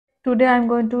Today I'm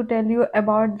going to tell you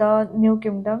about the new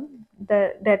kingdom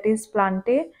that is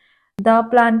Plantae. The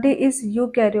Plantae is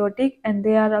eukaryotic and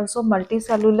they are also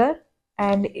multicellular,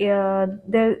 and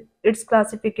its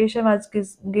classification was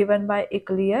given by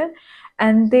Eclair,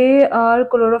 and they are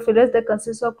chlorophylls. They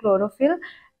consist of chlorophyll,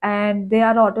 and they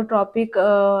are autotrophic.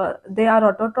 They are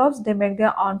autotrophs. They make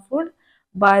their own food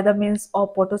by the means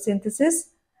of photosynthesis.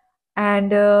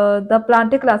 And the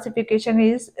Plantae classification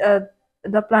is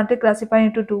the Plantae classified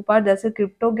into two parts. There's a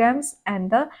cryptogams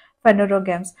and the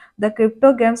phanerogams. The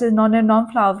cryptogams is known as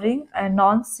non-flowering and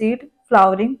non-seed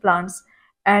flowering plants,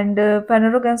 and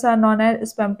phanerogams are known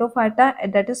as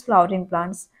spermatophyta, that is flowering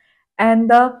plants. And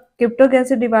the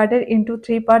cryptogams are divided into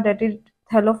three parts, that is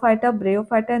thallophyta,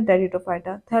 bryophyta, and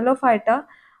teratophyta.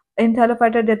 In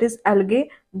thallophyta, that is algae.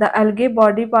 The algae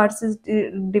body parts is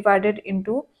divided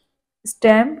into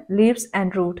stem, leaves,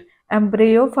 and root. And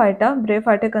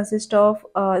bryophyta consists of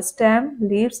stem,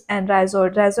 leaves, and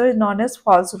rhizoid. Rhizoid is known as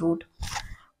false root,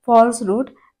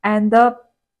 and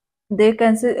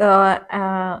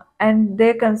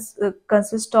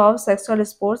consist of sexual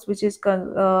spores, which is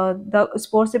the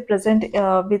spores is present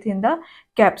within the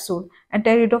capsule. And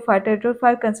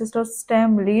teratophyte consists of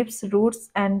stem, leaves,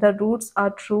 roots, and the roots are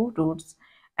true roots,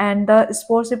 and the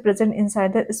spores is present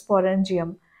inside the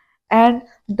sporangium. And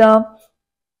the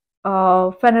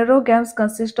phanerogams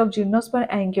consist of gymnosperm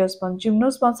and angiosperm.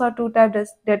 Gymnosperms are two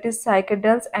types, that is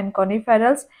cycadales and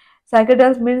coniferals.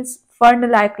 Cycadales means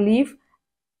fern-like leaf,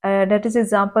 that is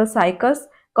example cycas.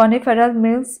 Coniferal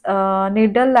means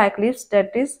needle-like leaves,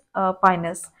 that is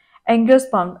pinus.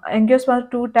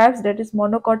 Angiosperm two types, that is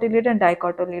monocotyledon and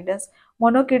dicotyledons.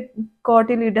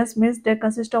 Monocotyledons means they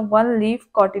consist of one leaf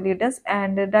cotyledons,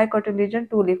 and dicotyledon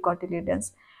two leaf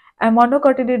cotyledons. And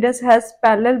monocotyledons has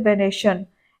parallel venation,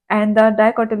 and the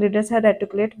dicotyledons have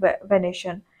reticulate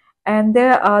venation. And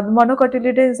the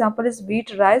monocotyledon example is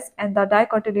wheat, rice, and the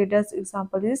dicotyledons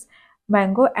example is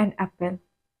mango and apple.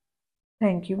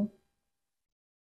 Thank you.